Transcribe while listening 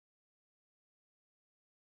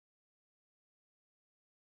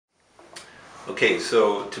Okay,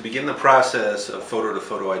 so to begin the process of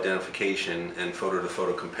photo-to-photo identification and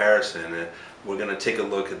photo-to-photo comparison, we're going to take a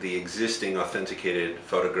look at the existing authenticated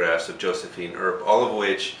photographs of Josephine Earp, all of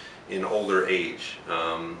which in older age,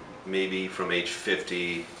 maybe from age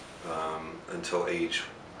 50 until age,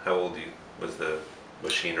 how old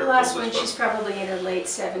was she in her The last oldest one, photo? she's probably in her late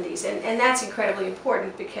 70s, and that's incredibly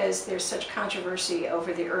important because there's such controversy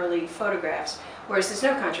over the early photographs, whereas there's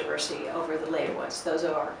no controversy over the later ones. Those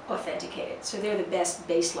are authenticated, so they're the best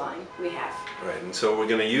baseline we have. Right, and so we're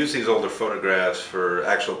going to use these older photographs for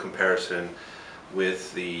actual comparison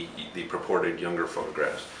with the purported younger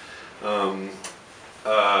photographs.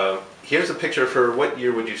 Here's a picture of her. What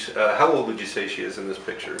year would you, how old would you say she is in this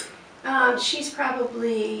picture? She's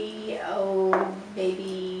probably,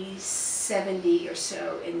 maybe 70 or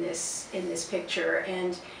so in this picture,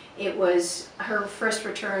 and it was her first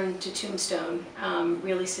return to Tombstone,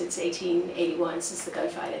 really since 1881, since the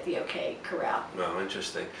gunfight at the OK Corral. Wow,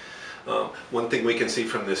 interesting. One thing we can see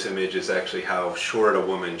from this image is actually how short a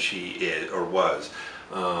woman she is, or was.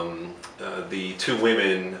 The two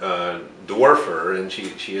women dwarf her, and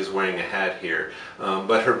she is wearing a hat here.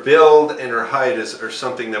 But her build and her height are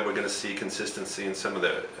something that we're going to see consistency in some of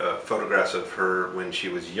the photographs of her when she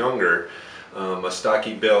was younger. A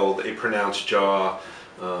stocky build, a pronounced jaw,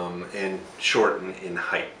 and short in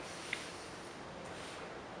height.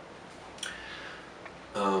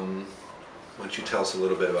 Why don't you tell us a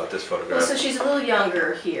little bit about this photograph? Well, so she's a little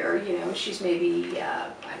younger here, you know, she's maybe,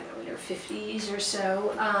 I don't know, in her 50s or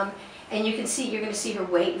so. And you can see, you're going to see her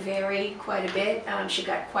weight vary quite a bit. She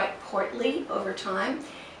got quite portly over time.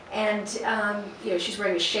 And, you know, she's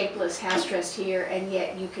wearing a shapeless house dress here, and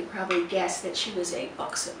yet you could probably guess that she was a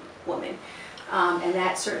buxom woman. And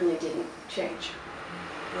that certainly didn't change.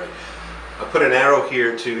 Right. I put an arrow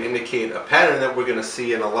here to indicate a pattern that we're going to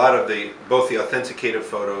see in a lot of both the authenticated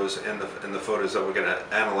photos and the photos that we're going to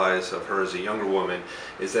analyze of her as a younger woman,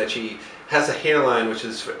 is that she has a hairline, which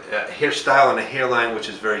is a hairstyle and a hairline which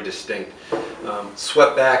is very distinct.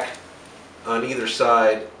 Swept back on either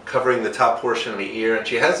side, covering the top portion of the ear, and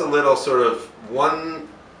she has a little sort of one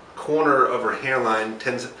corner of her hairline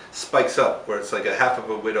spikes up, where it's like a half of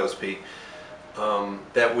a widow's peak.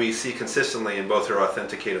 That we see consistently in both her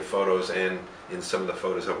authenticated photos and in some of the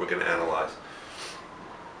photos that we're going to analyze.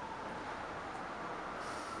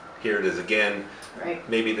 Here it is again. Right.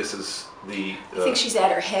 Maybe this is the... I think she's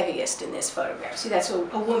at her heaviest in this photograph. See, that's a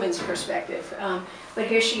woman's perspective. But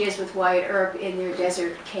here she is with Wyatt Earp in their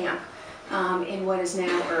desert camp in what is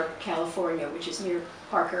now Earp, California, which is near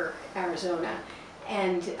Parker, Arizona.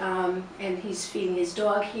 And he's feeding his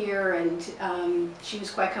dog here, and she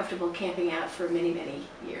was quite comfortable camping out for many, many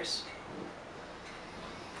years.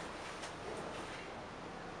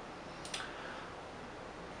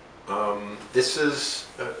 This is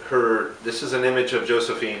an image of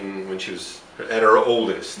Josephine when she was at her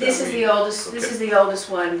oldest. This is the oldest. Okay. This is the oldest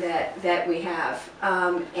one that we have,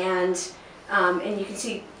 and you can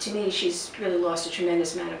see, to me, she's really lost a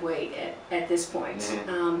tremendous amount of weight at this point.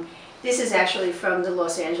 Mm-hmm. This is actually from the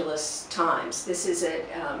Los Angeles Times. This is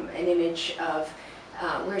an image of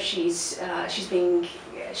where she's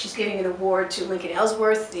giving an award to Lincoln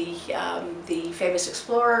Ellsworth, the famous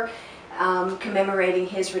explorer, commemorating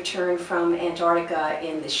his return from Antarctica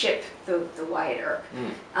in the ship, the Wyatt Earp.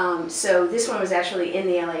 Mm. So this one was actually in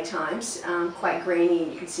the LA Times, quite grainy,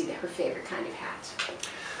 and you can see her favorite kind of hat.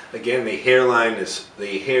 Again, the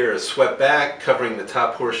hair is swept back, covering the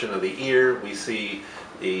top portion of the ear. We see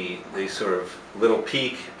the sort of little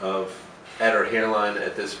peak at her hairline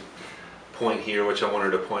at this point here, which I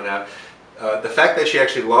wanted to point out. The fact that she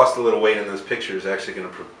actually lost a little weight in this picture is actually going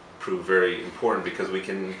to prove very important, because we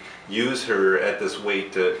can use her at this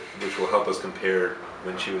weight, which will help us compare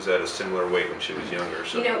when she was at a similar weight when she was younger.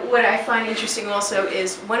 So. You know, what I find interesting also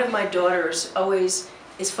is one of my daughters always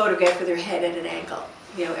is photographed with her head at an angle.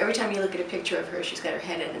 You know, every time you look at a picture of her, she's got her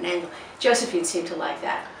head at an angle. Josephine seemed to like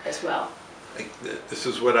that as well. This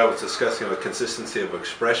is what I was discussing about consistency of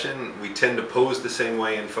expression. We tend to pose the same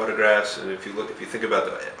way in photographs, and if you think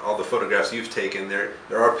about all the photographs you've taken, there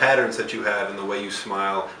are patterns that you have in the way you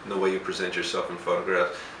smile and the way you present yourself in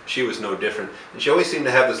photographs. She was no different, and she always seemed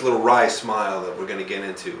to have this little wry smile that we're going to get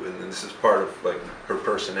into, and this is part of like her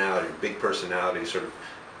personality, big personality, sort of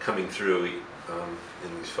coming through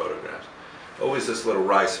in these photographs. Always this little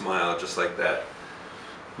wry smile, just like that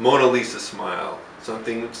Mona Lisa smile.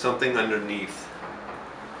 Something underneath.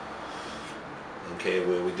 Okay,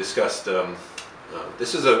 we discussed.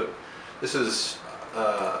 This is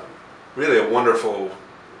really a wonderful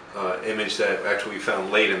image that actually we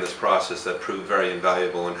found late in this process that proved very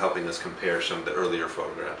invaluable in helping us compare some of the earlier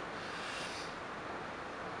photographs.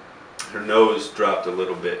 her nose dropped a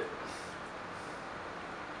little bit.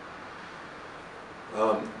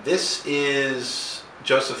 This is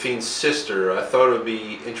Josephine's sister. I thought it would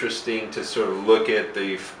be interesting to sort of look at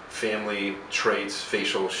the family traits,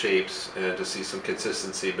 facial shapes, and to see some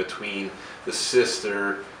consistency between the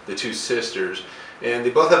two sisters. And they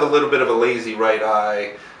both have a little bit of a lazy right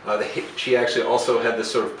eye. She actually also had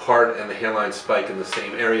this sort of part and the hairline spike in the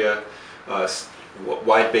same area.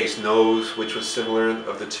 Wide-based nose, which was similar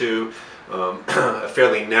of the two. A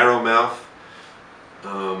fairly narrow mouth.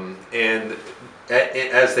 And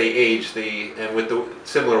as they aged, and with the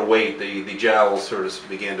similar weight, the jowls sort of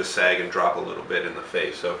began to sag and drop a little bit in the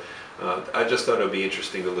face. So I just thought it would be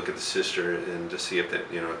interesting to look at the sister and to see if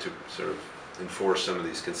that, to sort of enforce some of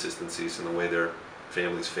these consistencies in the way their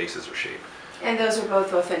families' faces are shaped. And those are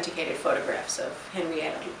both authenticated photographs of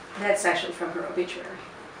Henrietta. That's actually from her obituary.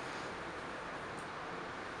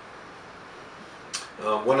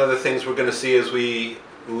 One of the things we're going to see as we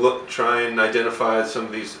try and identify some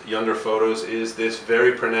of these younger photos is this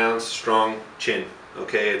very pronounced, strong chin.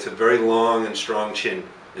 Okay, it's a very long and strong chin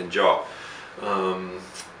and jaw, an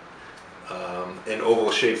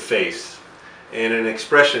oval-shaped face, and an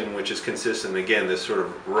expression which is consistent. Again, this sort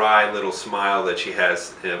of wry little smile that she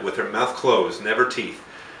has with her mouth closed, never teeth,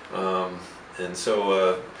 and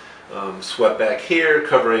so swept back here,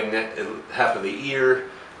 covering half of the ear,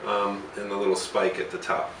 and the little spike at the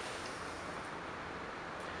top.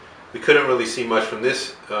 We couldn't really see much from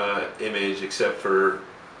this image except for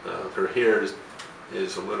her hair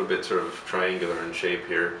is a little bit sort of triangular in shape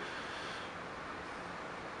here.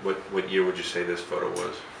 What year would you say this photo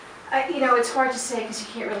was? It's hard to say because you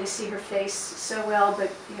can't really see her face so well, but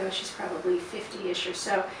she's probably 50-ish or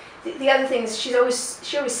so. The other thing is she always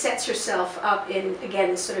sets herself up in,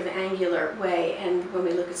 again, this sort of angular way, and when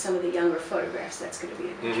we look at some of the younger photographs, that's going to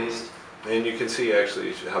be of interest. And you can see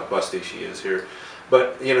actually how busty she is here.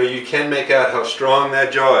 But you can make out how strong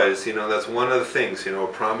that jaw is. That's one of the things. A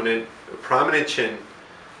prominent chin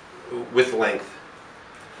with length.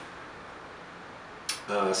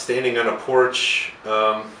 Standing on a porch,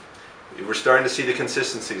 we're starting to see the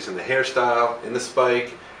consistencies in the hairstyle, in the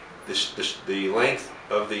spike, the length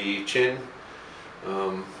of the chin,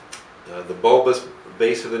 the bulbous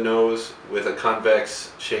base of the nose with a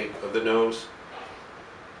convex shape of the nose.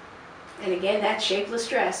 And again, that shapeless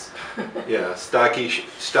dress. Yeah,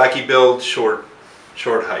 stocky build, short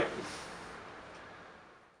height.